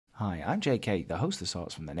Hi, I'm JK, the host of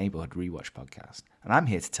sorts from the Neighborhood Rewatch podcast, and I'm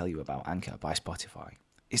here to tell you about Anchor by Spotify.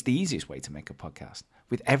 It's the easiest way to make a podcast,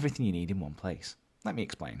 with everything you need in one place. Let me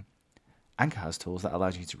explain. Anchor has tools that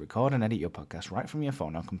allows you to record and edit your podcast right from your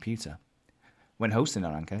phone or computer. When hosting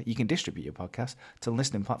on Anchor, you can distribute your podcast to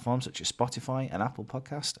listening platforms such as Spotify and Apple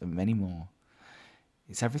Podcasts and many more.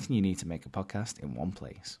 It's everything you need to make a podcast in one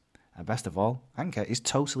place. And best of all, Anchor is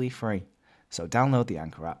totally free. So download the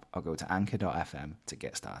Anchor app or go to anchor.fm to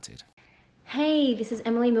get started. Hey, this is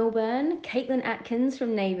Emily Milburn, Caitlin Atkins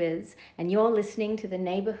from Neighbours, and you're listening to the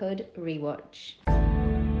Neighbourhood Rewatch.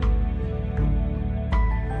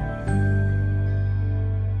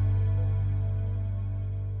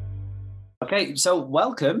 Okay, so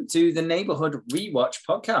welcome to the Neighbourhood Rewatch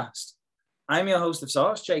podcast. I'm your host of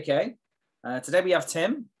sorts, JK. Today we have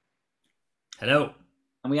Tim. Hello.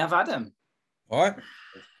 And we have Adam. All right.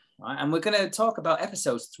 And we're going to talk about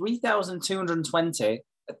episodes 3,220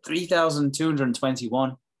 and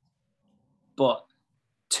 3,221. But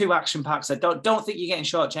two action packs. I don't think you're getting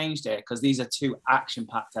shortchanged here because these are two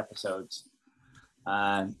action-packed episodes.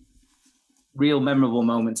 Real memorable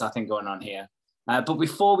moments, I think, going on here. But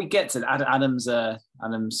before we get to Adam's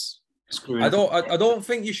screwing, I don't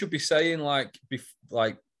think you should be saying you're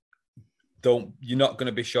not going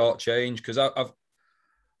to be shortchanged because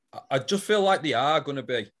I just feel like they are going to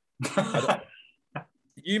be.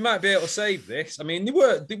 You might be able to save this. I mean,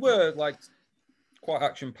 they were like quite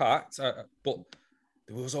action packed, but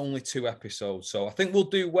there was only 2 episodes, so I think we'll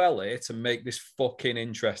do well here to make this fucking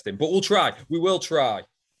interesting. But we'll try. We will try.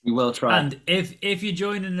 We will try. And if you're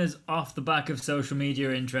joining us off the back of social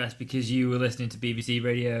media interest because you were listening to BBC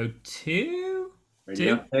Radio 2?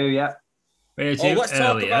 Radio 2, yeah. Radio 2 let's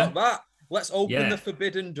earlier. talk about that. Let's open the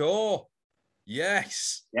forbidden door.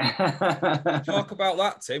 Yes. Yeah. Talk about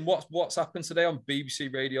that, Tim. What's happened today on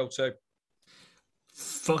BBC Radio 2?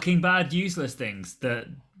 Fucking bad, useless things that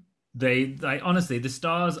they honestly, the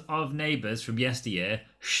stars of Neighbours from yesteryear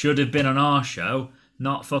should have been on our show,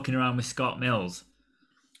 not fucking around with Scott Mills.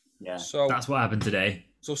 Yeah. So that's what happened today.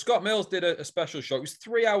 So Scott Mills did a special show. It was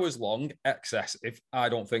 3 hours long, excessive. I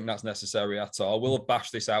don't think that's necessary at all. We'll have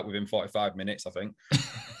bashed this out within 45 minutes, I think.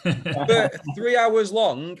 But 3 hours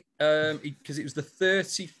long, because it's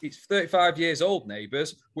 35 years old,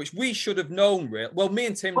 Neighbours, which we should have known. Well, me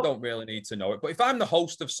and Tim don't really need to know it. But if I'm the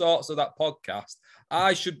host of sorts of that podcast,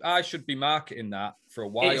 I should be marketing that for a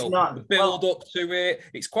while. It's not, the build up to it.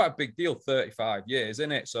 It's quite a big deal. 35 years,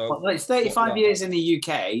 isn't it? So it's 35 years in the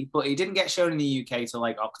UK, but it didn't get shown in the UK till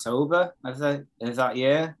like October of that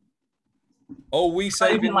year. Oh, we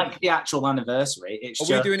saving like the actual anniversary. It's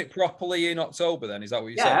we doing it properly in October then? Is that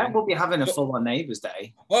what you're saying? Yeah, we'll be having a full-on Neighbours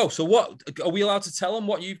Day. Oh, so what are we allowed to tell them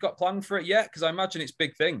what you've got planned for it yet? Because I imagine it's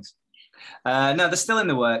big things. No, they're still in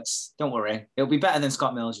the works. Don't worry, it'll be better than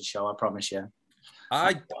Scott Mills' show. I promise you.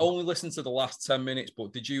 I only listened to the last 10 minutes,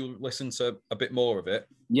 but did you listen to a bit more of it?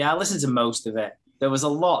 Yeah, I listened to most of it. There was a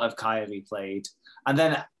lot of Kylie played, and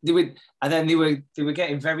then they were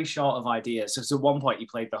getting very short of ideas. So at one point, he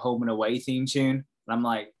played the Home and Away theme tune, and I'm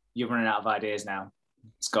like, "You're running out of ideas now,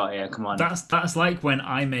 Scott. Here, come on." That's like when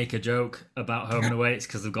I make a joke about Home and Away. It's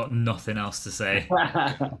because I've got nothing else to say.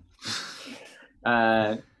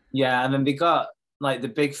 Yeah, and then they got like the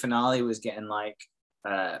big finale was getting like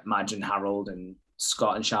Madge and Harold and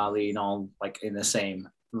Scott and Charlene all like in the same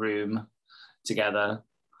room together,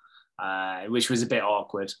 which was a bit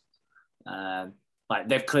awkward. Like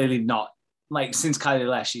they've clearly not, like since Kylie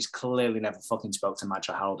left, she's clearly never fucking spoke to Madge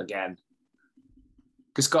or Harold again.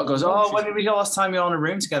 Because Scott goes, "Oh, when did we go last time you were on a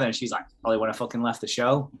room together?" And she's like, "Probably when I fucking left the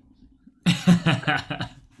show." And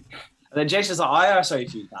then Jason's like, "I saw you a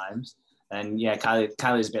few times." And yeah,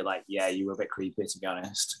 Kylie's a bit like, "Yeah, you were a bit creepy, to be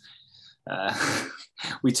honest.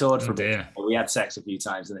 We toured for a bit. We had sex a few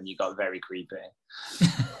times, and then you got very creepy."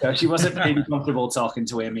 So she wasn't really comfortable talking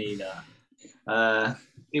to him either.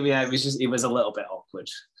 It was a little bit awkward.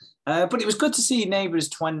 But it was good to see Neighbours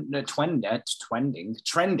trending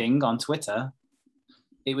on Twitter.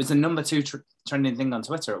 It was the number 2 trending thing on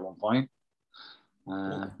Twitter at one point.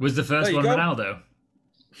 Was the first one Ronaldo?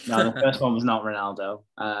 No, the first one was not Ronaldo.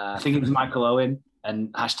 I think it was Michael Owen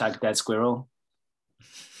and #Dead Squirrel.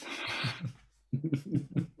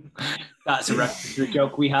 That's a reference to a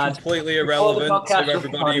joke we had. Completely irrelevant to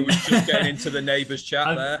everybody who was just getting into the Neighbours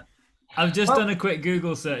chat there. I've just done a quick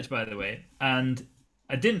Google search, by the way, and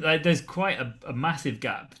I didn't. There's quite a massive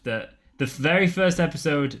gap. That the very first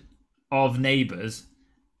episode of Neighbours,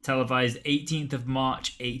 televised 18th of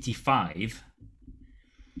March '85,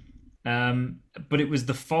 but it was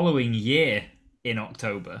the following year in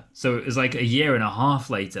October, so it was like a year and a half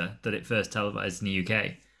later that it first televised in the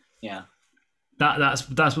UK. Yeah.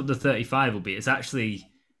 That's what the 35 will be. It's actually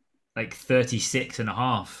like 36 and a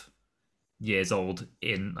half years old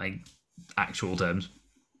in like actual terms.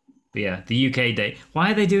 But yeah, the UK date.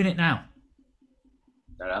 Why are they doing it now?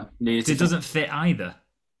 I don't know. It doesn't fit either.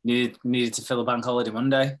 Needed to fill a bank holiday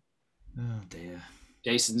Monday. Oh dear.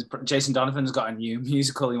 Jason Donovan's got a new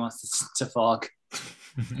musical he wants to flog.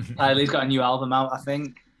 Tyler's got a new album out, I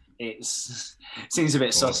think. It seems a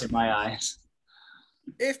bit sus in my eyes.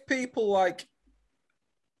 If people like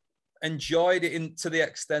enjoyed it to the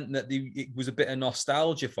extent that it was a bit of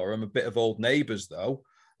nostalgia for them, a bit of Old Neighbours though,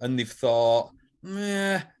 and they've thought,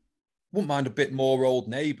 wouldn't mind a bit more Old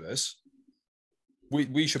Neighbours.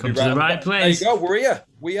 We should Come be to the right place. There you go. We're here.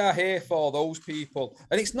 We are here for those people.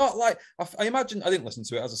 And it's not like I imagine. I didn't listen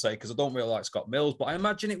to it, as I say, because I don't really like Scott Mills. But I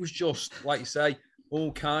imagine it was just like you say. Oh,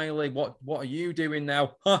 Kylie, what are you doing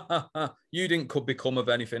now? You didn't become of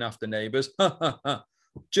anything after Neighbours.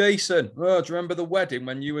 Jason, do you remember the wedding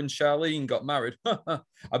when you and Charlene got married?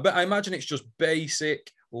 I imagine it's just basic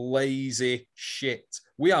lazy shit.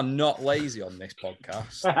 We are not lazy on this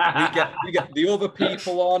podcast. we get the other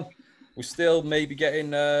people on. We're still maybe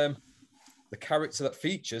getting the character that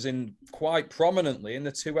features in quite prominently in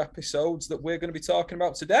the 2 episodes that we're going to be talking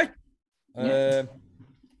about today. Yeah.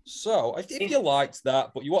 So if you liked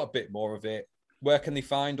that, but you want a bit more of it, where can they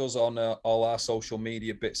find us on all our social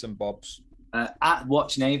media bits and bobs? At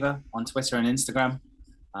Watch Neighbour on Twitter and Instagram.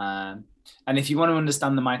 And if you want to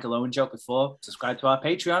understand the Michael Owen joke before, subscribe to our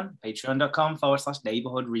Patreon,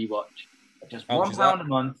 patreon.com/neighborhood rewatch. Just £1 a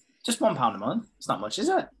month. Just £1 a month. It's not much, is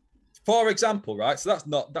it? For example, right? So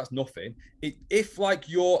that's nothing. If like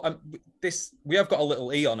you're we have got a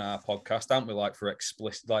little E on our podcast, haven't we? Like for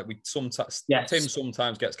explicit, like we sometimes Tim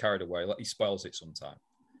sometimes gets carried away, like he spoils it sometimes.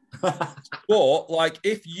 But like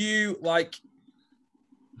if you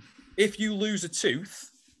lose a tooth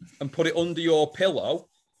and put it under your pillow,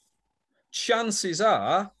 chances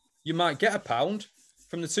are you might get £1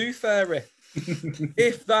 from the Tooth Fairy.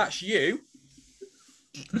 If that's you,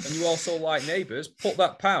 and you also like Neighbours, put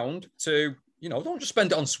that £1 to, don't just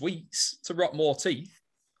spend it on sweets to rot more teeth,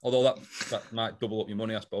 although that might double up your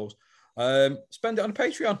money, I suppose. Spend it on a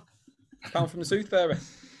Patreon. £1 from the Tooth Fairy.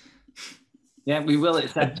 Yeah, we will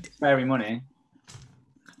accept fairy money.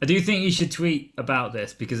 I do think you should tweet about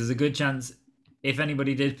this because there's a good chance if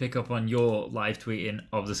anybody did pick up on your live tweeting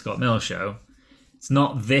of the Scott Mills show, it's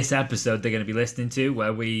not this episode they're going to be listening to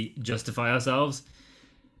where we justify ourselves.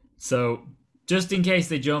 So just in case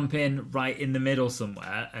they jump in right in the middle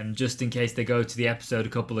somewhere, and just in case they go to the episode a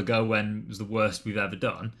couple ago when it was the worst we've ever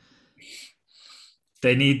done,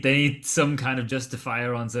 they need some kind of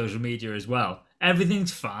justifier on social media as well.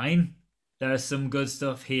 Everything's fine. There's some good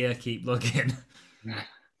stuff here. Keep looking.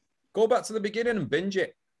 Go back to the beginning and binge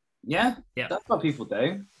it. Yeah, that's what people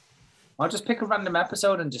do. I'll just pick a random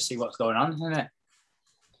episode and just see what's going on, isn't it?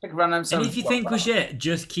 Pick a random episode. And if you think we're shit,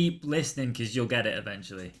 just keep listening because you'll get it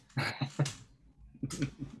eventually.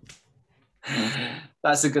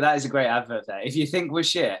 That is a great advert there. If you think we're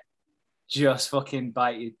shit, just fucking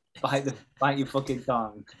bite your fucking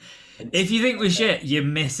tongue. If you think we're shit, you're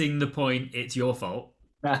missing the point. It's your fault.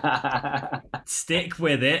 Stick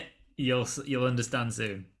with it. You'll understand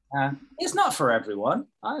soon. It's not for everyone.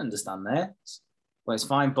 I understand that. Well, it's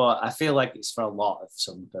fine, but I feel like it's for a lot of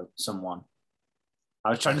someone. I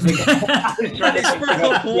was trying to think. It's for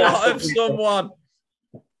a lot of someone.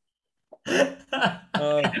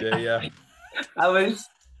 Oh dear. I was.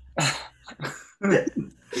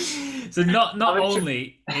 So not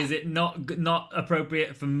only is it not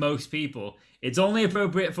appropriate for most people, it's only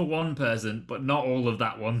appropriate for one person, but not all of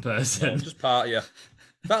that one person. Just part of you.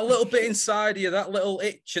 That little bit inside of you, that little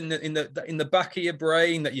itch in the back of your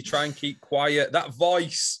brain that you try and keep quiet, that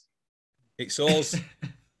voice, it's us.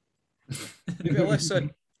 Give it a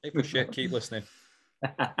listen. If we're shit, keep listening.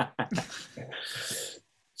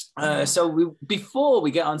 Before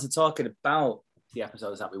we get on to talking about the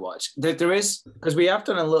episodes that we watched, there is, because we have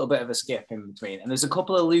done a little bit of a skip in between, and there's a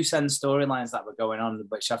couple of loose end storylines that were going on,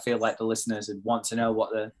 which I feel like the listeners would want to know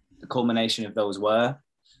what the culmination of those were.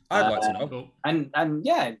 I'd like to know. And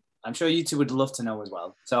yeah, I'm sure you two would love to know as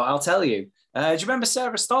well. So I'll tell you. Do you remember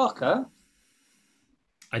Sarah Stalker?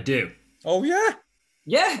 I do. Oh, yeah.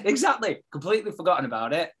 Yeah, exactly. Completely forgotten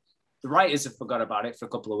about it. The writers have forgot about it for a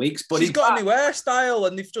couple of weeks. But he's got a new hairstyle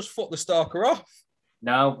and they've just fucked the Stalker off.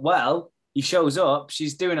 No, well, he shows up.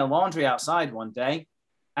 She's doing her laundry outside one day.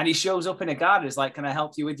 And he shows up in a garden. He's like, can I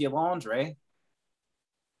help you with your laundry?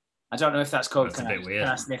 I don't know if that's called Can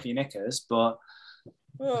I sniff your knickers, but...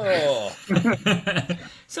 Oh.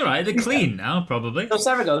 It's all right. They're clean now, probably. So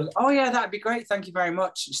Sarah goes, oh, yeah, that'd be great. Thank you very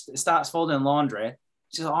much. Starts folding laundry.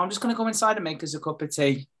 She's like, oh, I'm just going to go inside and make us a cup of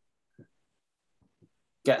tea.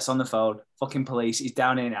 Gets on the phone. Fucking police. He's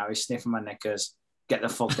down here now. He's sniffing my knickers. Get the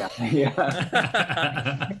fuck down here.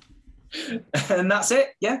 And that's it.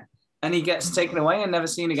 Yeah. And he gets taken away and never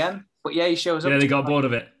seen again. But yeah, he shows up. Yeah, they got bored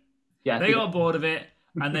of it. Yeah, They got bored of it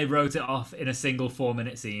and they wrote it off in a single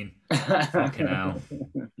 4-minute scene. Fucking hell.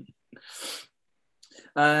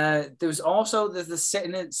 There's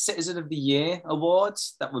the Citizen of the Year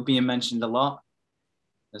awards that were being mentioned a lot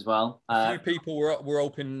as well. A few people were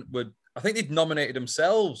open. I think they'd nominated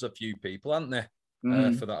themselves. A few people, hadn't they,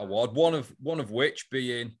 for that award? One of which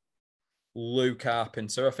being Lou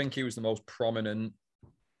Carpenter. I think he was the most prominent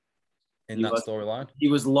in that storyline. He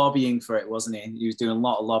was lobbying for it, wasn't he? He was doing a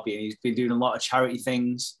lot of lobbying. He's been doing a lot of charity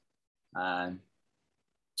things.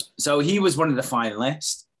 So he was one of the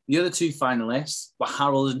finalists. The other two finalists were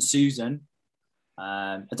Harold and Susan.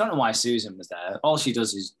 I don't know why Susan was there. All she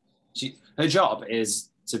does is her job is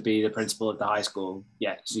to be the principal of the high school.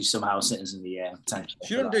 Yeah, she's somehow Citizen of the Year.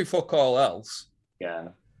 She doesn't do fuck all else. Yeah.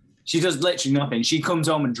 She does literally nothing. She comes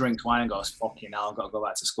home and drinks wine and goes, fucking hell, I've got to go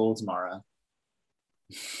back to school tomorrow.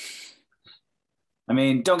 I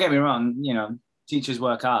mean, don't get me wrong, teachers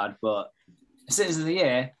work hard, but Citizen of the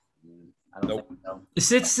Year, I don't think so.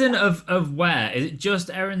 Citizen of where? Is it just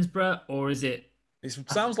Erinsborough or is it? It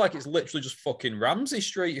sounds like it's literally just fucking Ramsey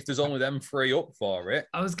Street if there's only them three up for it.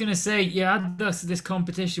 I was going to say, yeah, this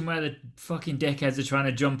competition where the fucking dickheads are trying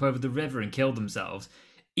to jump over the river and kill themselves.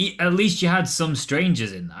 At least you had some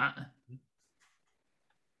strangers in that.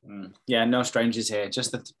 Yeah, no strangers here.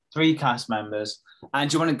 Just the three cast members. And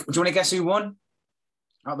do you want to guess who won?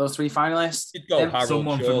 Out of those three finalists? You'd go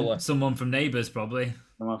Harold, someone from Neighbours, probably.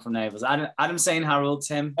 Someone from Neighbours. Adam saying Harold.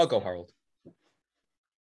 Tim? I'll go Harold.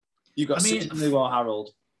 You got Susan or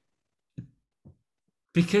Harold?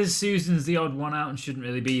 Because Susan's the odd one out and shouldn't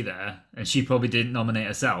really be there, and she probably didn't nominate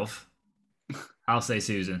herself, I'll say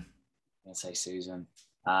Susan. I'll say Susan.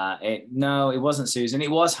 No, it wasn't Susan. It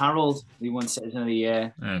was Harold who won Citizen of the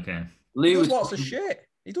Year. Okay. He does lots of shit.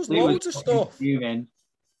 He does loads of stuff. Fuming,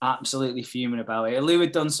 absolutely fuming about it. Lou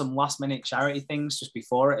had done some last-minute charity things just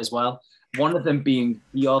before it as well. One of them being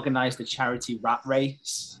he organised a charity rat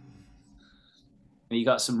race. He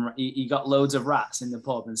got loads of rats in the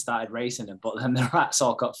pub and started racing them, but then the rats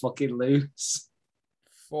all got fucking loose.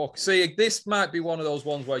 Fuck. See, this might be one of those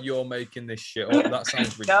ones where you're making this shit up. That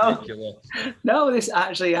sounds ridiculous. No, this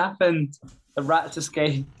actually happened. The rats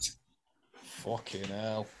escaped. Fucking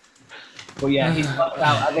hell. But yeah, he's fucked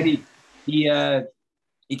out. And then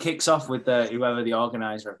he kicks off with whoever the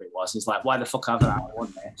organizer of it was. He's like, why the fuck haven't I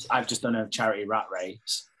won this? I've just done a charity rat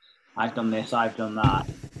race. I've done this, I've done that.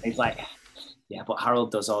 And he's like, yeah, but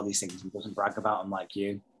Harold does all these things. He doesn't brag about them like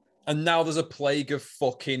you. And now there's a plague of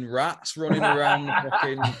fucking rats running around the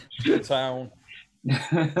fucking town.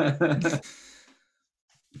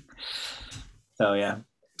 So yeah,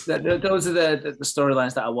 those are the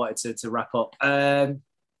storylines that I wanted to wrap up. There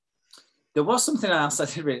was something else I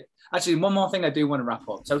did read. Actually, one more thing I do want to wrap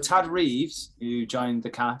up. So Tad Reeves, who joined the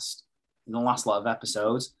cast in the last lot of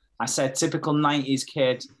episodes, I said typical 90s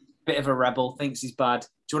kid, bit of a rebel, thinks he's bad.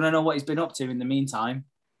 Do you want to know what he's been up to in the meantime?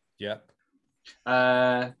 Yep.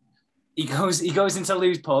 He goes into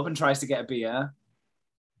Lou's pub and tries to get a beer.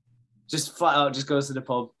 Just flat out, just goes to the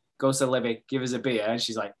pub, goes to Libby, give us a beer, and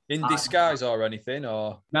she's like, in disguise or anything,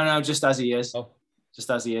 or no, just as he is. Oh. Just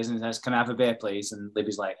as he is, and says, "Can I have a beer, please?" And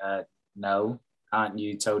Libby's like, "No, aren't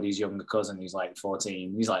you Toadie's younger cousin?" He's like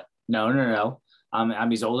 14. He's like, "No,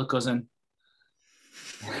 I'm his older cousin."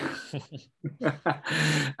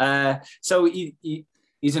 So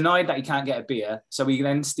he's annoyed that he can't get a beer, so he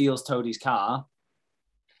then steals Toadie's car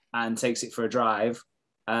and takes it for a drive.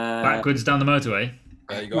 Backwards down the motorway.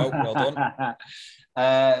 There you go. Well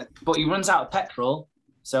done. But he runs out of petrol,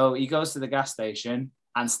 so he goes to the gas station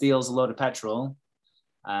and steals a load of petrol.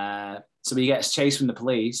 So he gets chased from the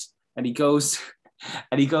police, and he goes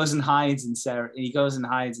and hides in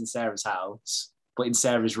Sarah's house, but in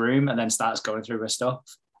Sarah's room, and then starts going through her stuff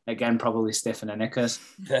again, probably stiffing her knickers.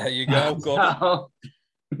 There you go. Good.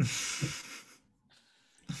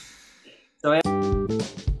 So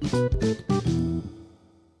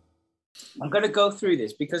I'm going to go through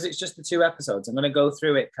this because it's just the 2 episodes. I'm going to go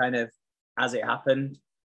through it kind of as it happened,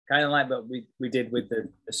 kind of like what we did with the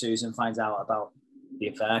Susan finds out about the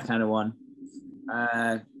affair kind of one,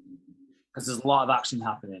 because there's a lot of action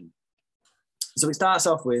happening. So it starts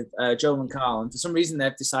off with Joel and Carl, and for some reason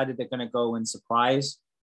they've decided they're going to go and surprise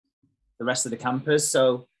the rest of the campers.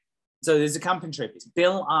 So there's a camping trip. It's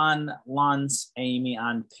Bill and Lance, Amy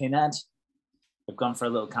and Pinhead. They've gone for a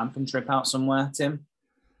little camping trip out somewhere, Tim.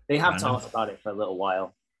 They have talked about it for a little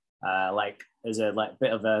while. Like as a like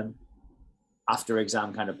bit of a after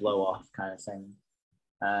exam kind of blow off kind of thing.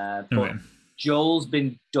 But Okay. Joel's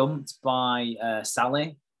been dumped by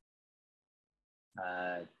Sally.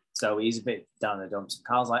 So he's a bit down in the dumps. And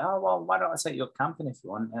Carl's like, oh, well, why don't I take you up camping if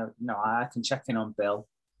you want? I can check in on Bill,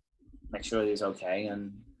 make sure he's okay.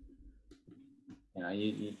 And,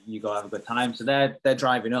 you go have a good time. So they're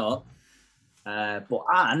driving up. But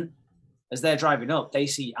Anne, as they're driving up, they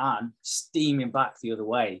see Anne steaming back the other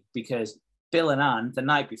way because Bill and Anne, the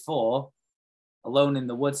night before, alone in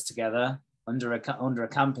the woods together under a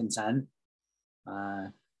camping tent.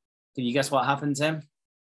 Can you guess what happened, Tim?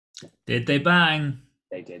 Did they bang?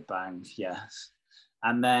 They did bang, yes.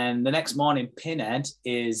 And then the next morning, Pinhead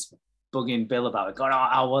is bugging Bill about it, going, "Oh,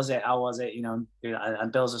 how was it? How was it?"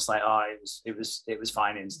 And Bill's just like, "Oh, it was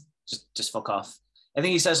fine. It was just fuck off." I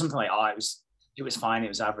think he says something like, "Oh, it was fine. It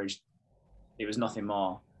was average. It was nothing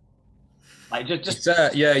more." Like just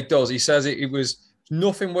yeah, he does. He says it was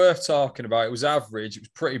nothing worth talking about. It was average. It was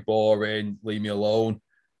pretty boring. Leave me alone.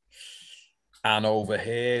 Anne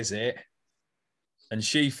overhears it. And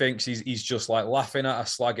she thinks he's just like laughing at her,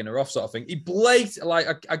 slagging her off, sort of thing. He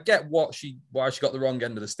I get why she got the wrong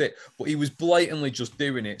end of the stick, but he was blatantly just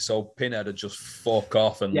doing it so Pinhead would just fuck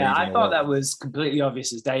off and yeah. leave him I thought alone. that was completely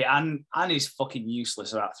obvious as day. Anne is fucking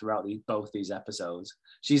useless throughout both these episodes.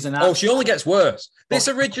 She's an she only gets worse. This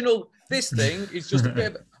thing is just a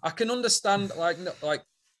bit. I can understand like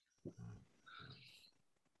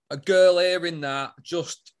a girl hearing that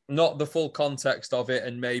just. Not the full context of it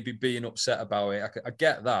and maybe being upset about it. I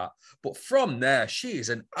get that. But from there, she is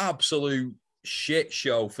an absolute shit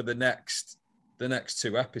show for the next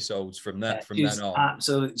 2 episodes from then on.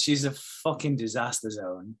 Absolutely. She's a fucking disaster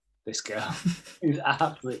zone, this girl. She's an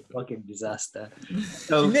absolute fucking disaster.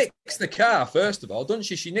 So, she nicks the car, first of all, doesn't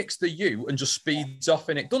she? She nicks the U and just speeds off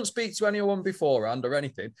in it. Doesn't speak to anyone beforehand or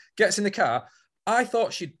anything. Gets in the car. I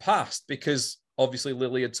thought she'd passed because obviously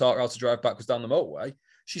Lily had taught her how to drive backwards down the motorway.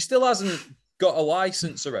 She still hasn't got a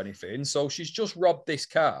license or anything, so she's just robbed this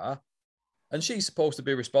car, and she's supposed to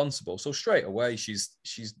be responsible. So straight away, she's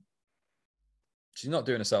not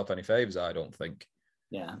doing herself any favors, I don't think.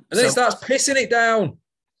 Yeah, and then it starts pissing it down.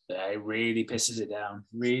 Yeah, it really pisses it down.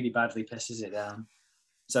 Really badly pisses it down.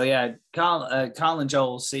 So yeah, Carl and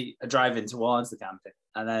Joel are driving towards the camping,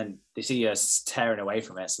 and then they see her tearing away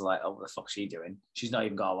from it. So like, oh, what the fuck's she doing? She's not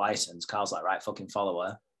even got a license. Carl's like, right, fucking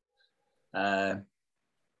follow her.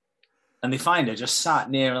 And they find her just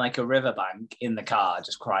sat near like a riverbank in the car,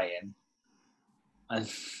 just crying. And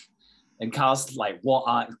Carl's like,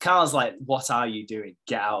 what are you doing?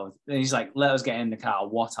 Get out. And he's like, let us get in the car.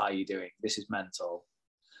 What are you doing? This is mental.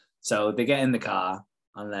 So they get in the car,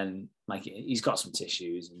 and then like he's got some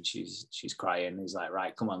tissues and she's crying. He's like,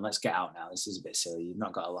 right, come on, let's get out now. This is a bit silly. You've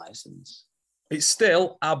not got a license. It's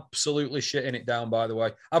still absolutely shitting it down, by the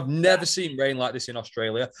way. I've never seen rain like this in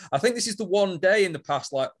Australia. I think this is the one day in the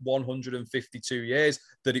past, 152 years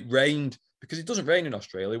that it rained, because it doesn't rain in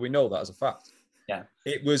Australia. We know that as a fact. Yeah.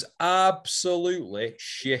 It was absolutely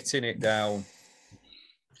shitting it down.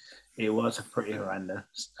 It was pretty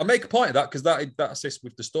horrendous. I make a point of that because that assists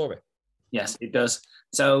with the story. Yes, it does.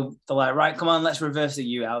 So they're like, right, come on, let's reverse the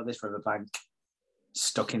U out of this riverbank.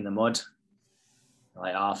 Stuck in the mud.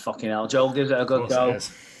 Like, oh, fucking hell. Joel gives it a good go.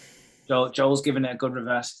 Joel's giving it a good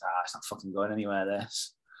reverse. It's not fucking going anywhere,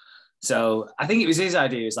 this. So I think it was his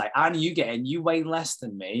idea. He was like, Anne, you get in. You weigh less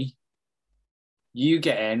than me. You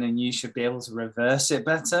get in and you should be able to reverse it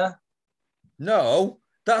better. No,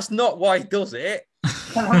 that's not why he does it.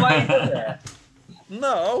 Why he does it?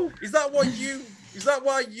 No. Is that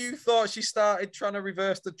why you thought she started trying to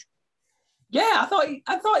reverse the... Yeah,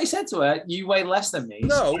 I thought he said to her, you weigh less than me.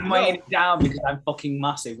 No, so I'm weighing it down because I'm fucking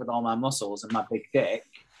massive with all my muscles and my big dick.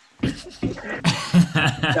 So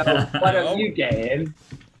why don't you get in?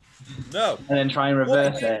 No. And then try and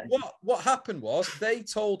reverse it. What happened was they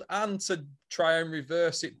told Anne to try and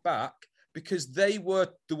reverse it back because they were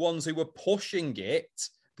the ones who were pushing it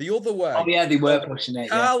the other way. Oh, yeah, they were pushing it.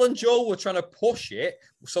 Carl and Joel were trying to push it.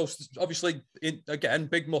 So obviously, again,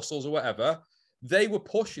 big muscles or whatever. They were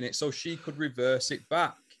pushing it so she could reverse it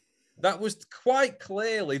back. That was quite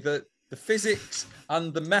clearly the physics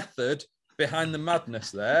and the method behind the madness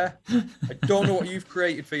there. I don't know what you've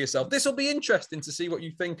created for yourself. This will be interesting to see what you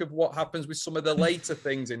think of what happens with some of the later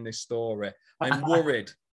things in this story. I'm worried.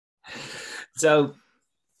 So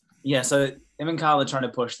him and Carl are trying to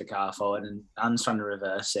push the car forward and Anne's trying to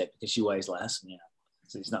reverse it because she weighs less. And,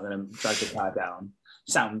 so he's not going to drag the car down.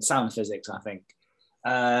 Sound physics, I think.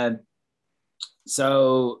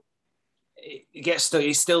 So it gets stuck.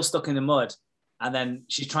 He's still stuck in the mud, and then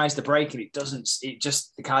she tries to brake it. It doesn't.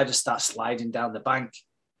 The car just starts sliding down the bank.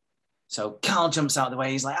 So Carl jumps out of the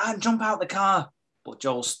way. He's like, "I jump out the car," but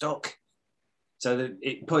Joel's stuck. So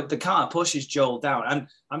the car pushes Joel down. And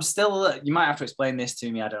I'm still, you might have to explain this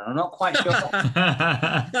to me, Adam. I'm not quite sure.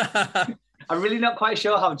 I'm really not quite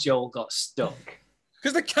sure how Joel got stuck.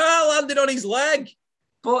 Because the car landed on his leg.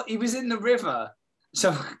 But he was in the river.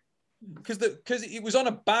 So because it was on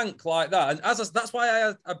a bank like that. And that's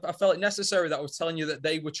why I felt it necessary that I was telling you that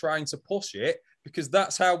they were trying to push it, because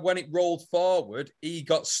that's how, when it rolled forward, he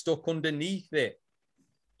got stuck underneath it.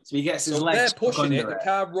 So he gets his so legs. They're pushing it. The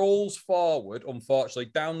car rolls forward, unfortunately,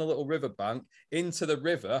 down the little riverbank into the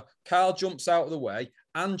river. Carl jumps out of the way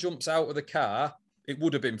and jumps out of the car. It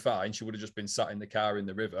would have been fine. She would have just been sat in the car in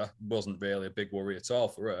the river. Wasn't really a big worry at all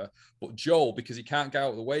for her. But Joel, because he can't get out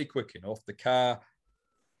of the way quick enough, the car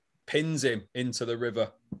pins him into the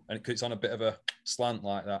river, and it's on a bit of a slant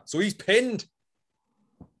like that. So he's pinned.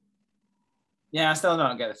 Yeah, I still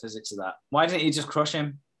don't get the physics of that. Why didn't he just crush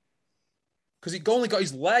him? Because he only got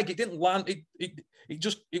his leg. It didn't land.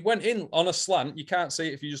 It went in on a slant. You can't see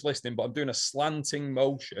it if you're just listening, but I'm doing a slanting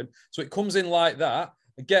motion. So it comes in like that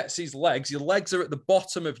and gets his legs. Your legs are at the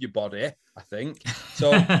bottom of your body, I think.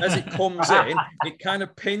 So as it comes in, it kind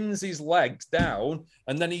of pins his legs down,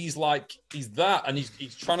 and then he's that, and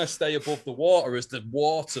he's trying to stay above the water as the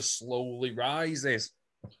water slowly rises.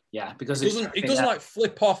 Yeah, because it doesn't like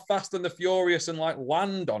flip off Fast and the Furious and like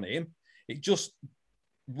land on him. It just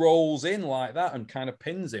rolls in like that and kind of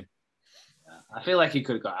pins him. Yeah, I feel like he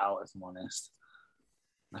could have got out, if I'm honest.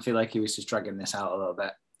 I feel like he was just dragging this out a little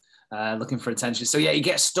bit, looking for attention. So yeah, he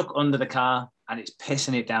gets stuck under the car and it's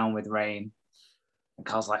pissing it down with rain. And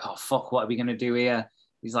Carl's like, "Oh fuck, what are we gonna do here?"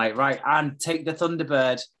 He's like, "Right, and take the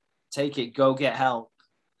Thunderbird, take it, go get help."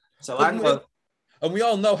 So and we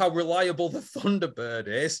all know how reliable the Thunderbird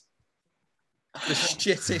is. The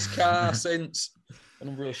shittest car since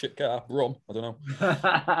an real shit car. Rum, I don't know.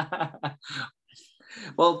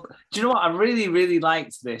 Well, do you know what? I really, really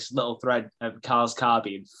liked this little thread of Carl's car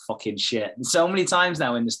being fucking shit. And so many times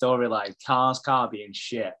now in the storyline, Carl's car being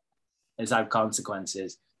shit has had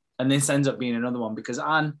consequences. And this ends up being another one because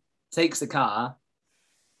Anne takes the car.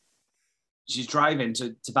 She's driving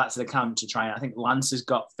to back to the camp to try. And I think Lance has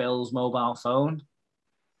got Phil's mobile phone.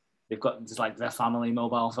 They've got just like their family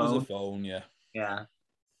mobile phone. There's a phone, yeah. Yeah.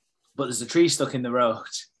 But there's a tree stuck in the road.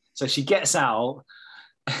 So she gets out,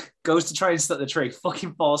 goes to try and stop the tree,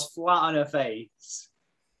 fucking falls flat on her face,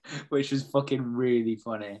 which was fucking really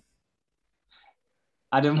funny.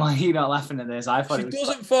 Adam, why are you not laughing at this? I thought she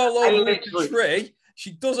doesn't fall over the tree.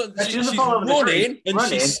 She doesn't. She's running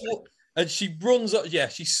and she runs up. Yeah,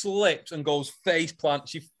 she slips and goes face plant.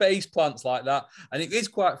 She face plants like that, and it is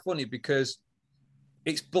quite funny because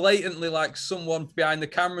it's blatantly like someone behind the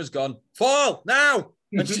camera's gone, "Fall now!"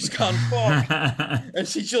 And she's gone, "Fuck!" And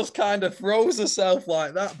she just kind of throws herself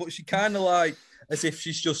like that, but she kind of like as if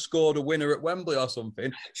she's just scored a winner at Wembley or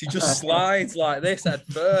something. She just slides like this head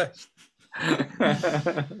first.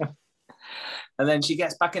 And then she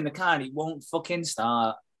gets back in the car and it won't fucking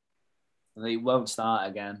start. And it won't start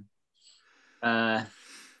again.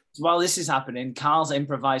 While this is happening, Carl's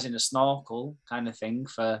improvising a snorkel kind of thing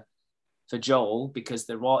for Joel because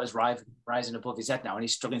the water's rising above his head now and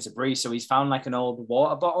he's struggling to breathe. So he's found like an old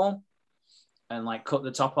water bottle and like cut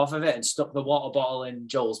the top off of it and stuck the water bottle in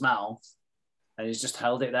Joel's mouth. And he's just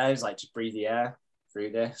held it there. He's like, just breathe the air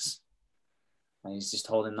through this. And he's just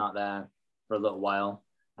holding that there for a little while.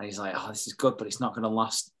 And he's like, "Oh, this is good, but it's not going to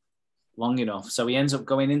last long enough." So he ends up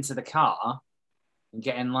going into the car and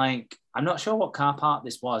getting like, I'm not sure what car part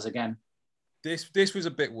this was again. This was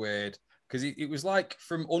a bit weird because it was like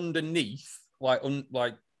from underneath, like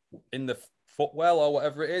in the footwell or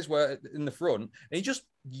whatever it is, where in the front, and he just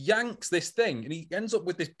yanks this thing and he ends up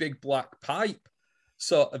with this big black pipe,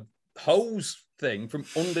 sort of hose thing from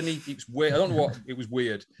underneath. It's weird. I don't know what, it was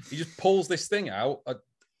weird. He just pulls this thing out,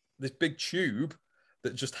 this big tube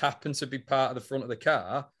that just happened to be part of the front of the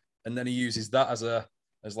car, and then he uses that as a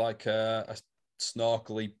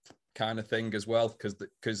snorkely kind of thing as well,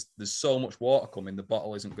 because there's so much water coming, the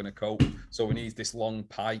bottle isn't going to cope, so he needs this long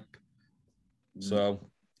pipe. So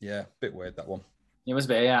yeah, a bit weird that one. It was a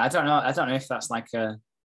bit, yeah. I don't know if that's like a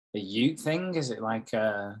ute thing. Is it like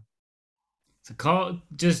So Carl,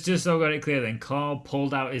 just so I got it clear then, Carl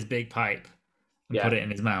pulled out his big pipe and put it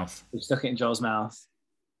in his mouth. He stuck it in Joel's mouth.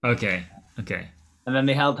 Okay. And then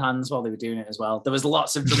they held hands while they were doing it as well. There was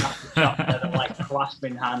lots of dramatic shots of like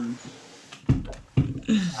clasping hands.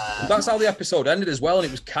 That's how the episode ended as well. And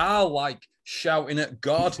it was Carl like shouting at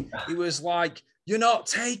God. He was like, "You're not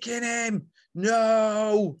taking him.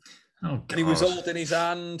 No." Oh, God. And he was holding his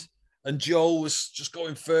hand. And Joel was just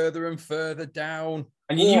going further and further down.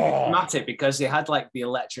 And you knew it was dramatic because it had like the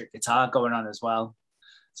electric guitar going on as well.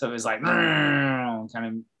 So it was like kind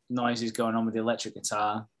of noises going on with the electric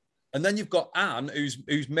guitar. And then you've got Anne,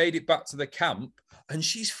 who's made it back to the camp, and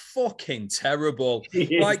she's fucking terrible.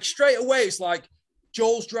 Like straight away, it's like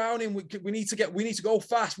Joel's drowning. We need to go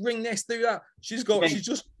fast. Ring this, do that. She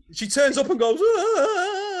turns up and goes.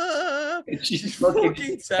 She's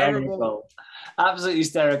fucking terrible. Absolutely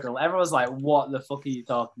hysterical. Everyone's like, "What the fuck are you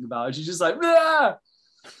talking about?" And she's just like, "Ah!"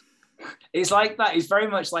 It's like that. It's very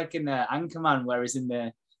much like in Anchorman, where he's in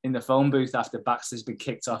the phone booth after Baxter's been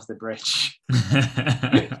kicked off the bridge.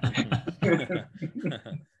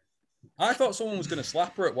 I thought someone was going to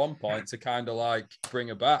slap her at one point to kind of like bring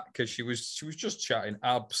her back because she was just chatting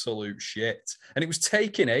absolute shit, and it was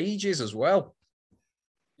taking ages as well.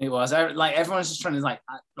 It was like everyone's just trying to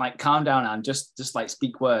like calm down and just like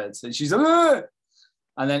speak words, and she's like,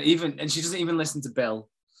 and then she doesn't even listen to Bill.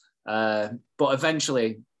 But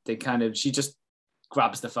eventually she just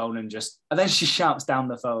grabs the phone and then she shouts down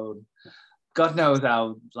the phone. God knows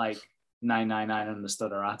how like 999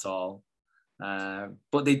 understood her at all.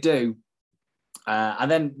 But they do. And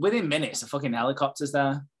then within minutes, a fucking helicopter's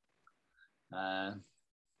there. A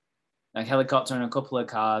helicopter and a couple of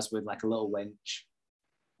cars with like a little winch.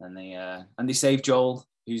 And they save Joel,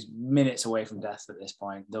 who's minutes away from death at this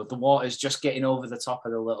point. The water's just getting over the top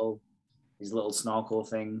of his little snorkel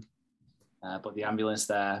thing. But the ambulance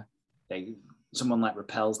there, someone like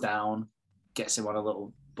rappels down, gets him on a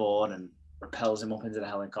little board and rappels him up into the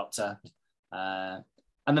helicopter. And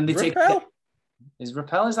then they Rappel? Is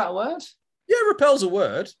that a word? Yeah, rappel's a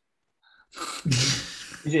word.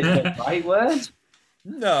 Is it the right word?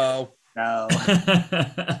 No.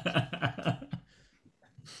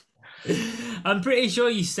 I'm pretty sure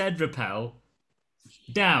you said rappel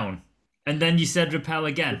down, and then you said rappel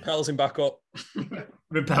again. Rappels him back up.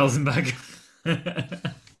 Repels him back.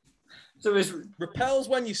 So it's repels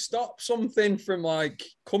when you stop something from like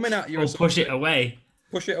coming at you or push it away.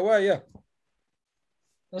 Push it away, yeah.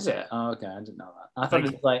 Is it? Oh, okay. I didn't know that. I thought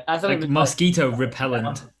it was mosquito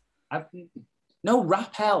repellent. No,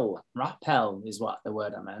 rappel. Rappel is what the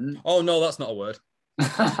word I meant. Oh no, that's not a word.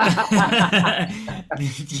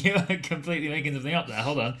 You're completely making something up there.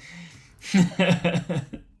 Hold on.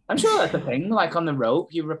 I'm sure that's a thing. Like on the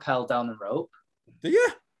rope, you rappel down the rope. Do you?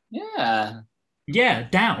 Yeah. Yeah,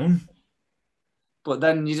 down. But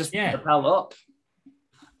then you just rappel up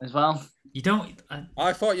as well. You don't.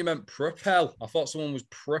 I thought you meant propel. I thought someone was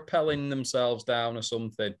propelling themselves down or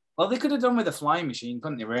something. Well, they could have done with a flying machine,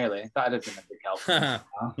 couldn't they? Really, that'd have been a big help.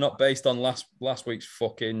 Not based on last week's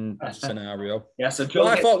fucking scenario. Yeah. So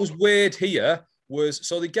what I thought was weird here was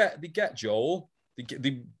they get Joel,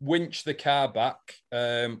 they winch the car back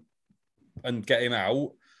and get him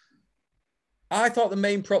out. I thought the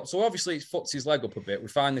main problem. So obviously it fucks his leg up a bit. We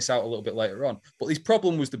find this out a little bit later on. But his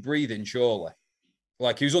problem was the breathing, surely.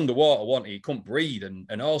 Like he was underwater, wasn't he? He couldn't breathe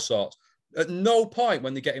and all sorts. At no point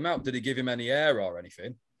when they get him out did he give him any air or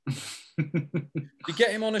anything. You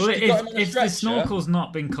get him on a stretcher. If the snorkel's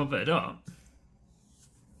not been covered up,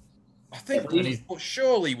 I think, but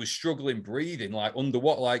surely he was struggling breathing, like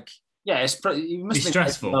underwater, like. Yeah, it must be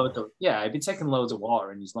stressful. He'd be taking loads of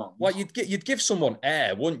water in his lungs. Like you'd give someone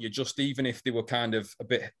air, wouldn't you? Just even if they were kind of a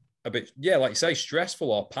bit, yeah, like you say, stressful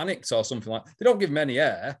or panicked or something like. They don't give him any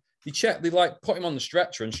air. They like put him on the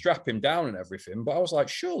stretcher and strap him down and everything. But I was like,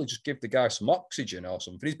 surely just give the guy some oxygen or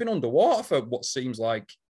something. He's been underwater for what seems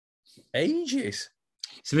like ages.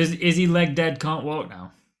 So is he leg dead, can't walk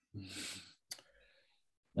now?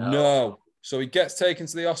 No. So he gets taken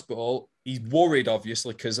to the hospital. He's worried,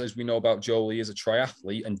 obviously, because as we know about Joel, he is a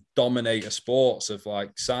triathlete and Dominator Sports have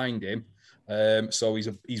like signed him. So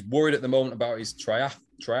he's worried at the moment about his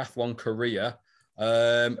triathlon career.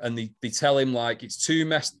 And they tell him like it's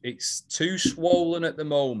too swollen at the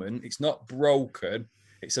moment. It's not broken.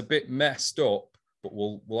 It's a bit messed up, but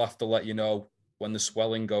we'll have to let you know when the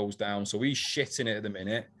swelling goes down. So he's shitting it at the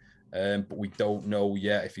minute, but we don't know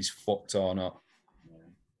yet if he's fucked or not.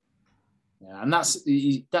 Yeah, and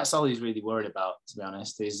that's all he's really worried about, to be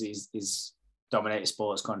honest, is his Dominator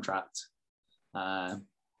Sports contract. Well,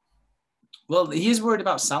 he is worried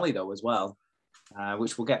about Sally, though, as well,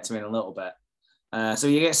 which we'll get to in a little bit. So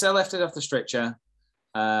he gets lifted off the stretcher,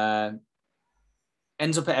 ends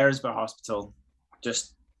up at Erinsborough Hospital.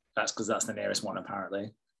 That's because that's the nearest one,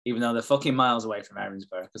 apparently, even though they're fucking miles away from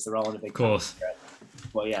Erinsborough because they're all in a big... Of course.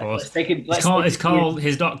 Well, yeah. It's Carl,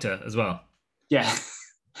 his doctor, as well. Yeah.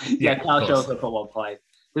 Yeah, Carl shows up at one point.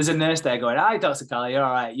 There's a nurse there going, "Hi, Dr. Carl, you're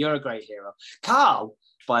all right. You're a great hero." Carl,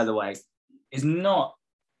 by the way, is not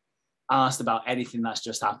asked about anything that's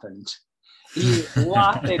just happened. He's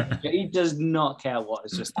laughing. He does not care what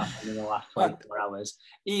has just happened in the last 24 hours.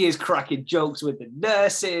 He is cracking jokes with the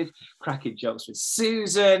nurses, cracking jokes with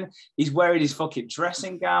Susan. He's wearing his fucking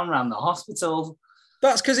dressing gown around the hospital.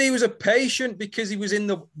 That's because he was a patient because he was in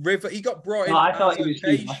the river. He got brought in. No, I thought as he a was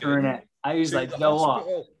patient it. I was to like, the you know what?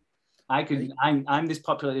 hospital. I'm this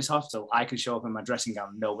popular at this hospital. I can show up in my dressing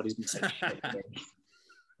gown. Nobody's gonna say shit to me.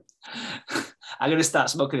 I'm gonna start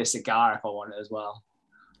smoking a cigar if I want it as well.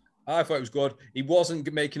 I thought it was good. He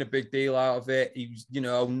wasn't making a big deal out of it. He was,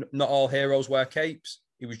 not all heroes wear capes.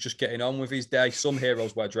 He was just getting on with his day. Some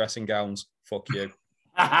heroes wear dressing gowns. Fuck you.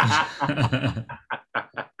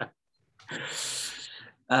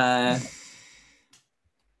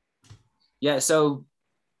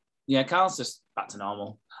 Carl's just back to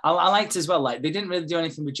normal. I liked as well, like, they didn't really do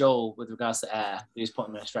anything with Joel with regards to air. They just put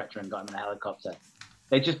him in a stretcher and got him in a helicopter.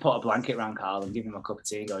 They just put a blanket around Carl and give him a cup of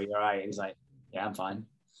tea and go, "You all right?" And he's like, "Yeah, I'm fine.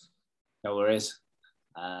 No worries."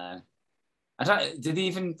 I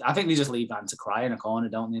think they just leave Anne to cry in a corner,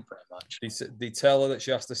 don't they, pretty much? They tell her that she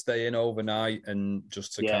has to stay in overnight and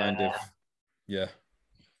just to chill the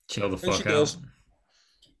And fuck she out. does.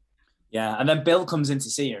 Yeah, and then Bill comes in to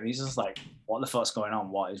see her and he's just like, "What the fuck's going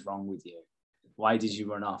on? What is wrong with you? Why did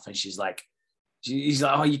you run off?" And he's like,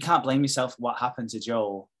 "Oh, you can't blame yourself for what happened to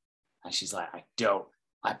Joel." And she's like, "I don't.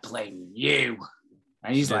 I blame you."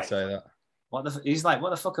 And he's She did like, say that. He's like,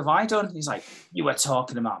 "What the fuck have I done?" He's like, "You were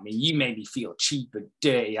talking about me. You made me feel cheap and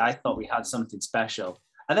dirty. I thought we had something special."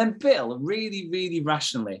 And then Bill really, really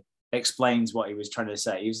rationally explains what he was trying to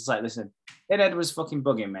say. He was just like, "Listen, Ed was fucking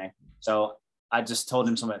bugging me. So I just told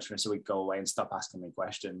him something extra so he'd go away and stop asking me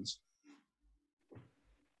questions."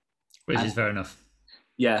 Which is fair enough.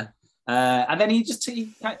 Yeah. And then he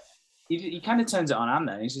kind of turns it on Anne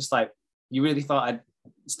then. He's just like, "You really thought I'd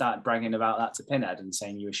start bragging about that to Pinhead and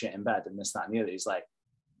saying you were shit in bed and this, that, and the other?" He's like,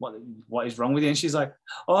 what is wrong with you?" And she's like,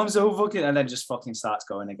 "Oh, I'm so fucking," and then just fucking starts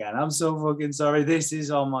going again. "I'm so fucking sorry. This is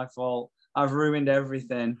all my fault. I've ruined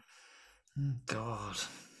everything." God.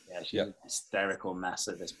 Yeah, she's a hysterical mess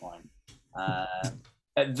at this point.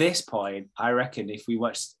 At this point, I reckon if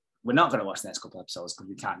we're not going to watch the next couple episodes because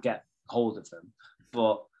we can't get hold of them,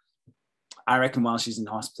 but I reckon while she's in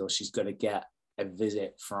the hospital, she's going to get a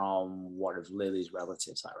visit from one of Lily's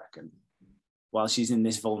relatives, I reckon. While she's in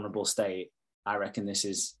this vulnerable state, I reckon this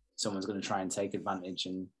is someone's going to try and take advantage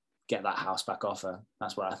and get that house back off her.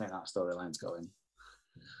 That's where I think that storyline's going.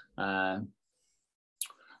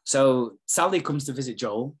 So Sally comes to visit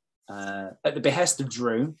Joel at the behest of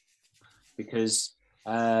Drew, because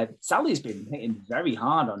Sally's been hitting very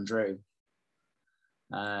hard on Drew.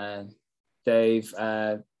 They've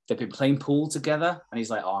been playing pool together, and he's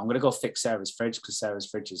like, "Oh, I'm going to go fix Sarah's fridge because Sarah's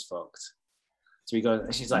fridge is fucked." So he goes,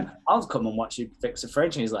 and she's like, "I'll come and watch you fix the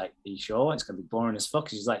fridge." And he's like, "Are you sure? It's going to be boring as fuck."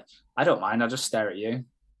 She's like, "I don't mind. I'll just stare at you."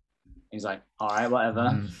 He's like, "All right,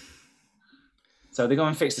 whatever." So they go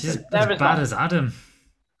and fix the She's fridge. as bad as Adam.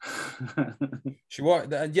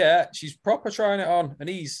 She's proper trying it on,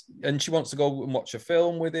 and she wants to go and watch a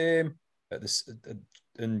film with him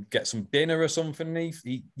and get some dinner or something. And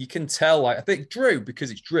you can tell, like, I think Drew,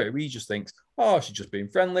 because it's Drew, he just thinks, "Oh, she's just being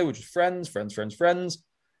friendly. We're just friends.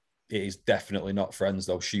 It is definitely not friends,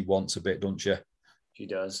 though. She wants a bit, don't she? She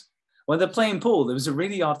does. When they're playing pool, there was a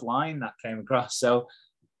really odd line that came across. So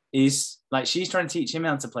she's trying to teach him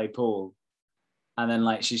how to play pool. And then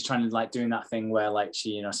like she's trying to like doing that thing where like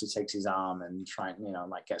she takes his arm and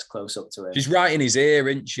gets close up to him. She's right in his ear,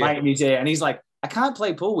 isn't she? Right in his ear. And he's like, "I can't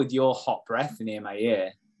play pool with your hot breath near my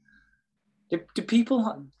ear." Do people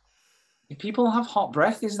have hot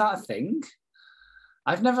breath? Is that a thing?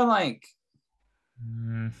 I've never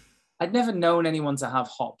I'd never known anyone to have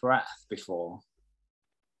hot breath before.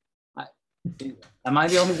 Am I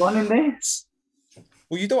the only one in this?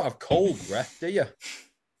 Well, you don't have cold breath, do you?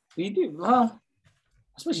 You do. Well,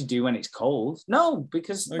 I suppose you do when it's cold. No,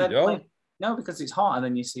 because because it's hot and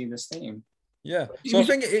then you see the steam. Yeah. So I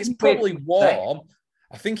think it's probably warm.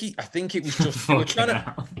 I think it was just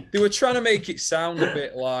they were trying to make it sound a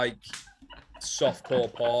bit like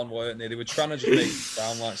softcore porn, weren't they? They were trying to just make it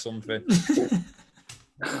sound like something.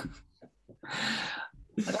 I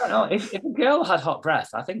don't know. If a girl had hot breath,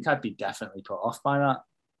 I think I'd be definitely put off by that.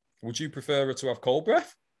 Would you prefer her to have cold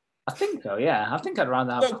breath? I think so, yeah. I think I'd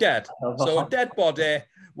rather have... So dead. So a dead body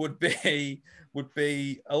would be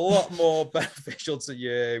a lot more beneficial to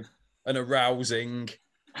you and arousing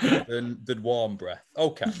than warm breath.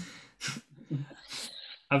 Okay.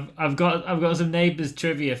 I've got some Neighbours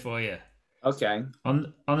trivia for you. Okay.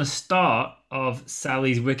 On the start of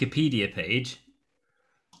Sally's Wikipedia page,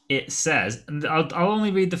 it says, and I'll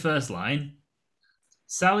only read the first line: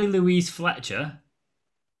 Sally Louise Fletcher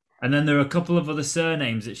And then there are a couple of other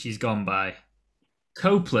surnames that she's gone by.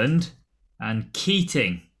 Copeland and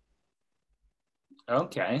Keating.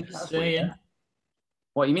 Okay. Just That's saying. weird.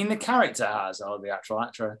 What, you mean the character has, or the actual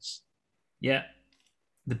actress? Yeah.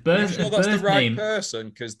 The You birth, sure that's the birth right name. person?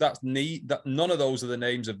 Because that's neat. That none of those are the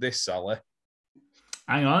names of this Sally.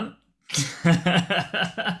 Hang on.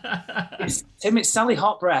 Tim, it's Sally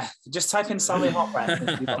Hot Breath. Just type in Sally Hot Breath.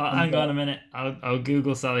 Hang on a minute. I'll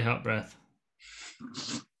Google Sally Hot Breath.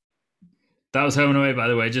 That was Home and Away, by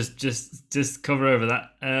the way. Just cover over that.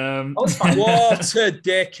 Oh, it's fine. What a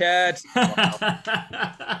dickhead!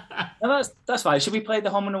 No, that's fine. Should we play the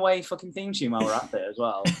Home and Away fucking theme tune while we're at it as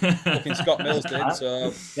well? Fucking Scott Mills did.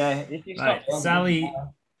 So Yeah, if you Right, stop.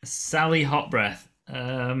 Sally Hot Breath.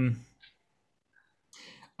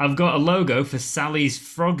 I've got a logo for Sally's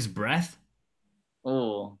Frog's Breath.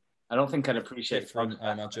 Oh, I don't think I'd appreciate Different, Frog's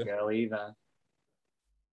I Breath imagine. girl either.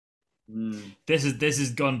 This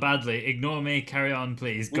has gone badly. Ignore me. Carry on,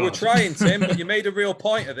 please. we were God. trying, Tim, but you made a real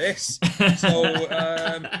point of this. So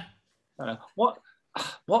I don't know.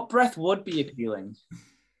 What breath would be appealing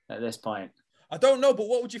at this point? I don't know, but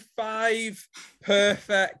what would your 5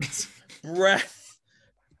 perfect breath?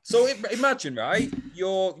 So imagine, right?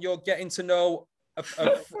 You're getting to know a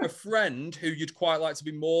friend who you'd quite like to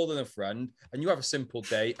be more than a friend, and you have a simple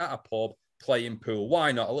day at a pub playing pool.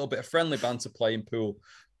 Why not? A little bit of friendly banter playing pool.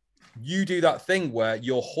 You do that thing where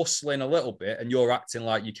you're hustling a little bit and you're acting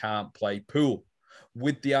like you can't play pool,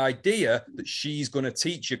 with the idea that she's going to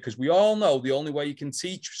teach you, because we all know the only way you can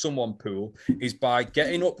teach someone pool is by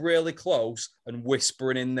getting up really close and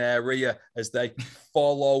whispering in their ear as they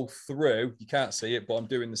follow through. You can't see it, but I'm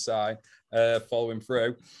doing the sign, following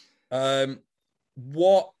through.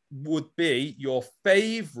 What would be your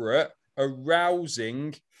favorite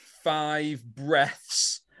arousing 5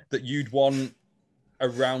 breaths that you'd want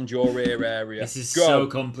around your ear area? This is Go. so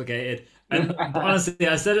complicated. And honestly,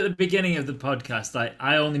 I said at the beginning of the podcast, like,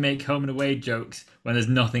 I only make Home and Away jokes when there's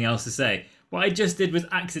nothing else to say. What I just did was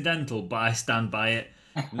accidental, but I stand by it.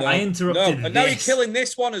 No, I interrupted no. And now you're this. killing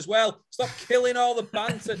this one as well. Stop killing all the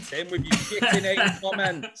banter, Tim, with your shitting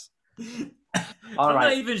comments. All I'm right.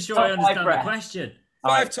 not even sure Top I understand 5 the breaths. question.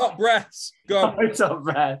 5 top breaths. Go. Top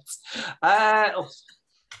breaths.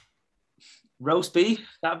 Roast beef.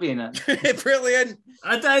 That'd be in it. Brilliant.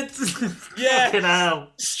 I don't. Yes. Fucking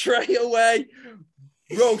hell. Straight away.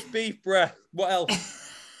 Roast beef breath. What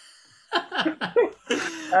else?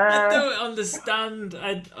 I don't understand.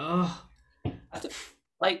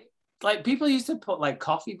 Like people used to put like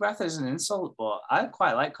coffee breath as an insult, but I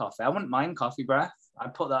quite like coffee. I wouldn't mind coffee breath.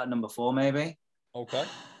 I'd put that at number 4 maybe. Okay.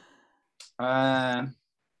 I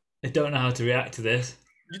don't know how to react to this.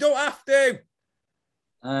 You don't have to.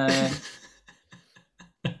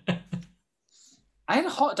 I had a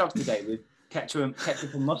hot dog today with ketchup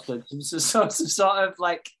and mustard. So some sort of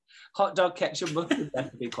like hot dog ketchup mustard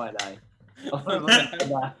that would be quite nice.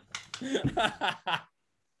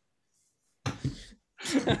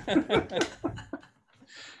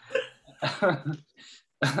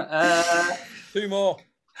 Two more.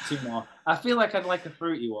 I feel like I'd like a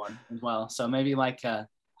fruity one as well. So maybe like a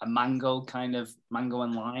mango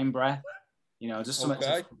and lime breath. You know, just something.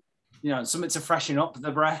 Okay. Something to freshen up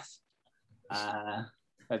the breath. At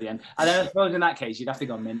the end, and then I suppose in that case you'd have to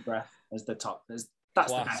go mint breath as the top. That's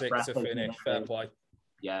Classic the breath to finish. Fair play.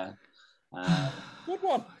 Yeah. Good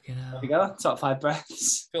one. Fucking There hell. we go. Top 5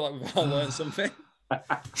 breaths. Feel like we've all learned something.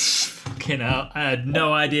 Fucking hell. I had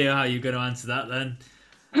no idea how you're going to answer that then.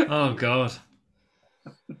 Oh, God.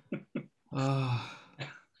 Oh.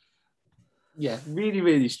 Yeah,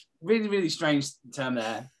 really strange term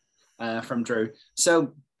there from Drew.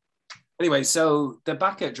 So anyway, so they're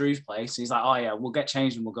back at Drew's place. He's like, "Oh yeah, we'll get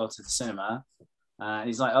changed and we'll go to the cinema."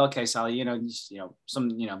 He's like, "Okay, Sally,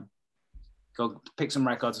 go pick some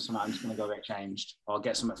records or something. I'm just gonna go get changed or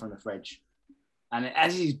get something from the fridge." And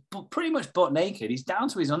as he's pretty much butt naked, he's down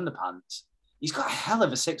to his underpants. He's got a hell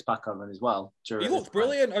of a 6-pack on him as well. He looks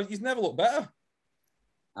brilliant. He's never looked better.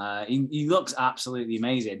 He looks absolutely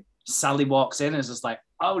amazing. Sally walks in and is just like,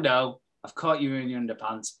 "Oh no, I've caught you in your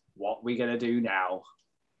underpants. What are we gonna do now?"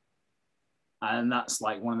 And that's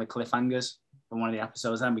like one of the cliffhangers from one of the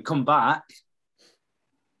episodes. Then we come back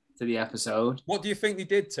to the episode. What do you think they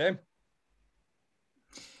did, Tim?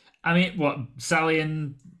 I mean, what? Sally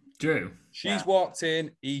and Drew? She's walked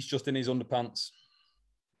in. He's just in his underpants.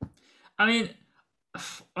 I mean,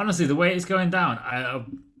 honestly, the way it's going down,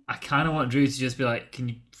 I kind of want Drew to just be like, "Can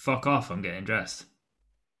you fuck off? I'm getting dressed."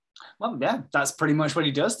 Well, yeah, that's pretty much what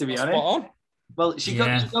he does, to be honest. Spot on. Well, she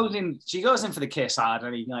Yeah. goes in for the kiss hard,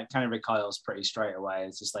 and he like kind of recoils pretty straight away.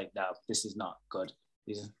 It's just like, no, this is not good.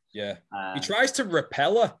 Yeah. Uh, He tries to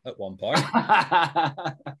repel her at one point.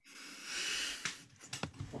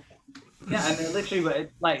 Yeah, and they're literally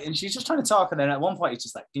like, and she's just trying to talk, and then at one point he's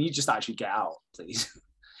just like, "Can you just actually get out, please?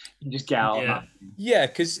 You just get out." Yeah. Yeah,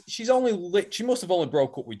 because she must have only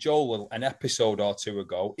broke up with Joel an episode or two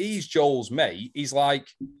ago. He's Joel's mate. He's like,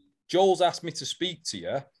 Joel's asked me to speak to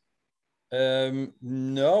you.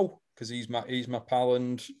 No, because he's my pal,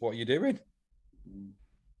 and what are you doing?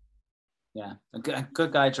 Yeah, a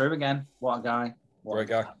good guy, Drew again. What a guy! Great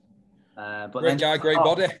guy. But Great then guy, great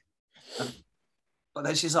body. But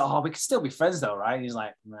then she's like, "Oh, we can still be friends, though, right?" And he's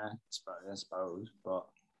like, "Nah, I suppose." But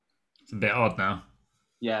It's a bit odd now.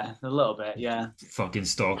 yeah, a little bit, yeah. Fucking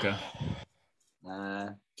stalker.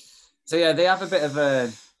 So yeah, they have a bit of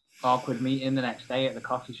a awkward meeting the next day at the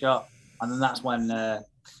coffee shop, and then that's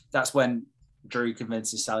when Drew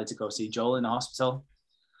convinces Sally to go see Joel in the hospital.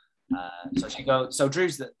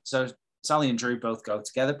 So Sally and Drew both go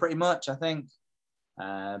together pretty much, I think.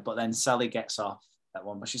 But then Sally gets off at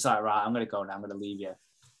one, but she's like, "Right, I'm gonna go now. I'm gonna leave you."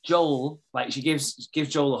 Joel, like, she gives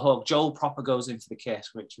Joel a hug. Joel proper goes in for the kiss,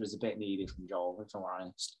 which was a bit needed from Joel, if I'm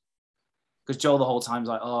honest. Because Joel the whole time's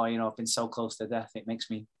like, "Oh, I've been so close to death. It makes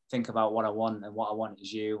me think about what I want, and what I want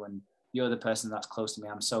is you, and you're the person that's close to me.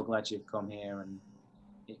 I'm so glad you've come here, and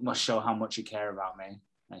it must show how much you care about me."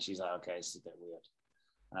 And she's like, "Okay, this is a bit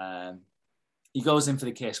weird." He goes in for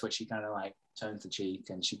the kiss, which she kind of like turns the cheek,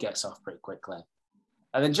 and she gets off pretty quickly.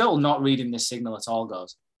 And then Joel, not reading this signal at all,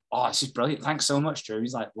 goes, "Oh, this is brilliant. Thanks so much, Drew."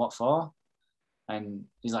 He's like, "What for?" And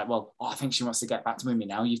he's like, "Well, I think she wants to get back to me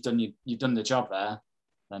now. You've done the job there."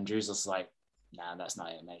 And Drew's just like, "Nah, that's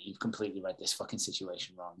not it, mate. You've completely read this fucking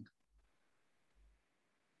situation wrong."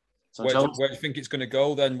 So Where do you think it's going to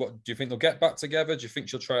go then? What do you think they'll get back together? Do you think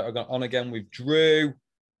she'll try it on again with Drew?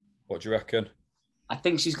 What do you reckon? I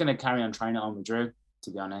think she's going to carry on trying it on with Drew,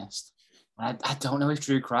 to be honest. I don't know if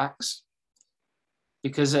Drew cracks.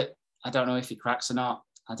 Because I don't know if he cracks or not.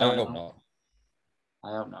 I don't know.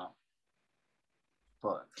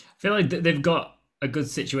 But I feel like they've got a good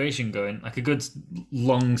situation going, like a good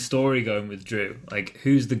long story going with Drew. Like,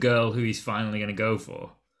 who's the girl who he's finally going to go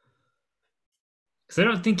for? Because I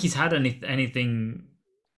don't think he's had anything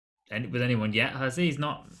with anyone yet, has he? He's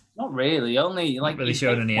not really. Only like really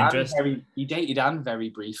showed any interest. He dated Anne very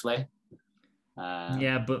briefly.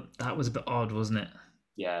 Yeah, but that was a bit odd, wasn't it?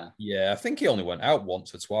 Yeah, I think he only went out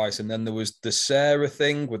once or twice, and then there was the Sarah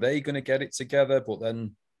thing. Were they going to get it together? But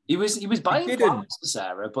then he was buying flowers for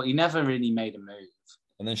Sarah, but he never really made a move.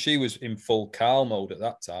 And then she was in full Carl mode at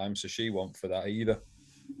that time, so she wasn't for that either.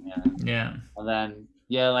 Yeah. And then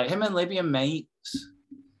like him and Libby are mates.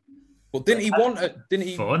 But didn't he want it? Didn't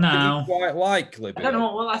he? For now, didn't he quite like Libby? I don't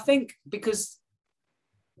know. Well, I think because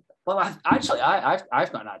I've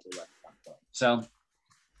got an idea. So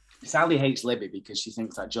Sally hates Libby because she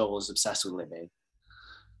thinks that Joel is obsessed with Libby.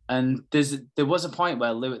 And there was a point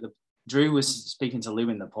where Drew was speaking to Lou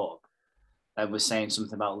in the pub and was saying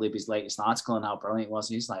something about Libby's latest article and how brilliant it was.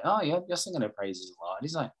 And he's like, "Oh, yeah, you're singing her praises a lot." And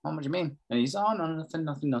he's like, "Oh, what do you mean?" And he's, "Oh, no,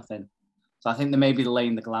 nothing. So I think they may be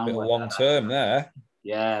laying the groundwork. Long term there.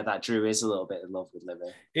 Yeah, that Drew is a little bit in love with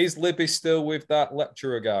Libby. Is Libby still with that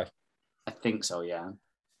lecturer guy? I think so, yeah.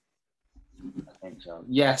 I think so.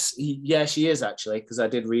 Yes, she is actually, because I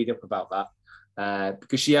did read up about that.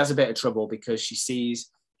 Because she has a bit of trouble because she sees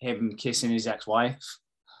him kissing his ex-wife.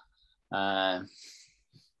 So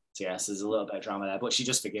yes, there's a little bit of drama there, but she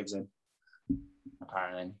just forgives him.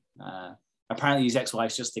 Apparently, his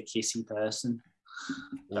ex-wife's just a kissy person.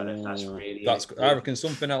 I don't know if that's really. I reckon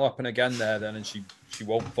something will happen again there then, and she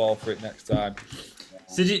won't fall for it next time.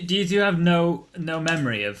 So do you have no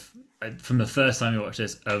memory of, from the first time you watched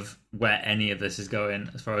this, of where any of this is going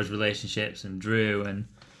as far as relationships and Drew? And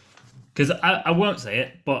because I won't say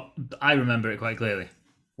it, but I remember it quite clearly.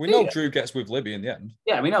 We know Drew gets with Libby in the end.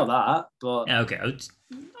 Yeah, we know that, but yeah, okay. I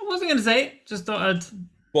wasn't going to say it. Just thought I'd.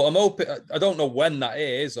 But I'm hoping. I don't know when that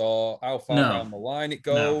is, or how far down the line it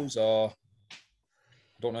goes, or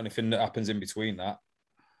I don't know anything that happens in between that.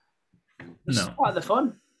 Which is part of the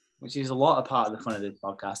fun. Which is a lot of part of the fun of this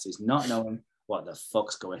podcast is not knowing what the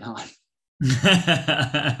fuck's going on.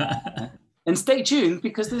 And stay tuned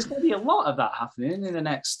because there's going to be a lot of that happening in the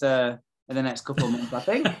next couple of months. I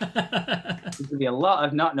think there's going to be a lot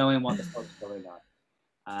of not knowing what the fuck's going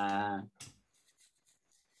on.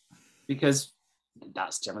 Because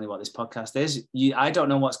that's generally what this podcast is. I don't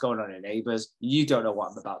know what's going on in Neighbours. You don't know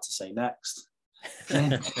what I'm about to say next.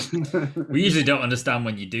 We usually don't understand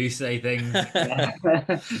when you do say things.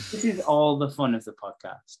 This is all the fun of the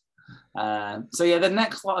podcast. So yeah, the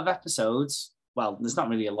next lot of episodes. Well, there's not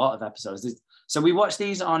really a lot of episodes. So we watch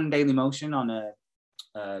these on Daily Motion on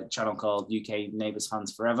channel called UK Neighbours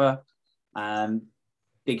Fans Forever.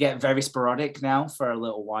 They get very sporadic now for a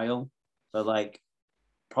little while, for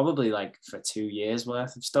probably for 2 years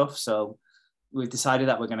worth of stuff. So we've decided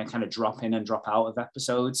that we're going to kind of drop in and drop out of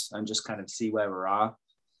episodes and just kind of see where we are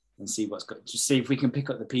and see what's good. Just see if we can pick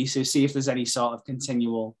up the pieces, see if there's any sort of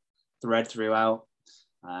continual thread throughout.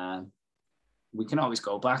 We can always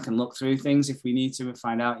go back and look through things if we need to and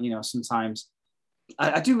find out, sometimes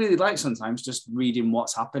I do really like sometimes just reading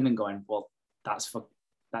what's happened and going, well, that's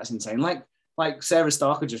insane. Like Sarah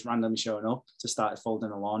Stalker just randomly showing up to start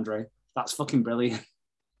folding the laundry. That's fucking brilliant.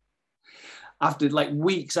 After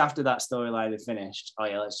weeks after that storyline had finished, oh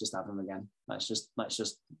yeah, let's just have them again. Let's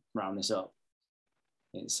just round this up.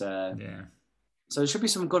 It's So there should be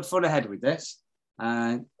some good fun ahead with this.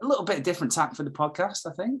 A little bit of different tack for the podcast,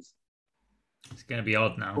 I think. It's going to be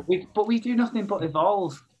odd now. But we do nothing but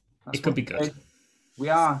evolve. It could be good. We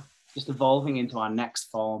are just evolving into our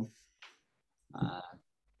next form. I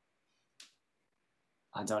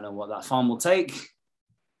don't know what that form will take.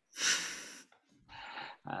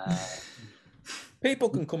 People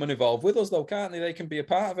can come and evolve with us, though, can't they? They can be a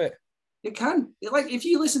part of it. It can. If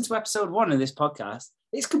you listen to episode 1 of this podcast,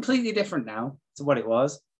 it's completely different now to what it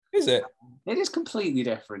was. Is it? It is completely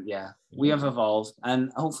different, yeah. We have evolved,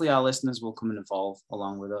 and hopefully our listeners will come and evolve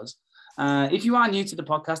along with us. If you are new to the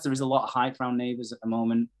podcast, there is a lot of hype around Neighbours at the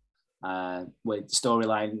moment, with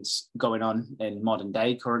storylines going on in modern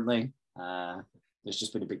day currently. There's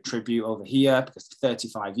just been a big tribute over here because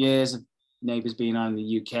 35 years of Neighbours being on in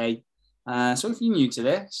the UK. So if you're new to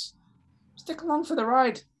this, stick along for the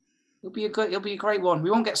ride. It'll be a great one.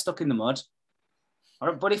 We won't get stuck in the mud. All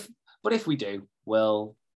right, but if we do,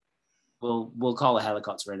 we'll call a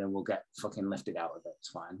helicopter in and we'll get fucking lifted out of it. It's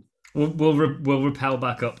fine. We'll rappel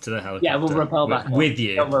back up to the helicopter. Yeah, we'll rappel back with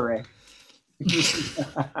you. Don't worry.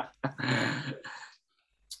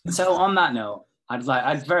 So on that note,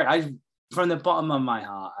 from the bottom of my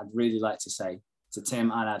heart, I'd really like to say to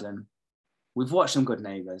Tim and Adam, we've watched some good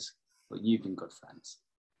Neighbours, but you've been good friends.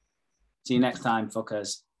 See you next time,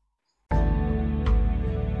 fuckers.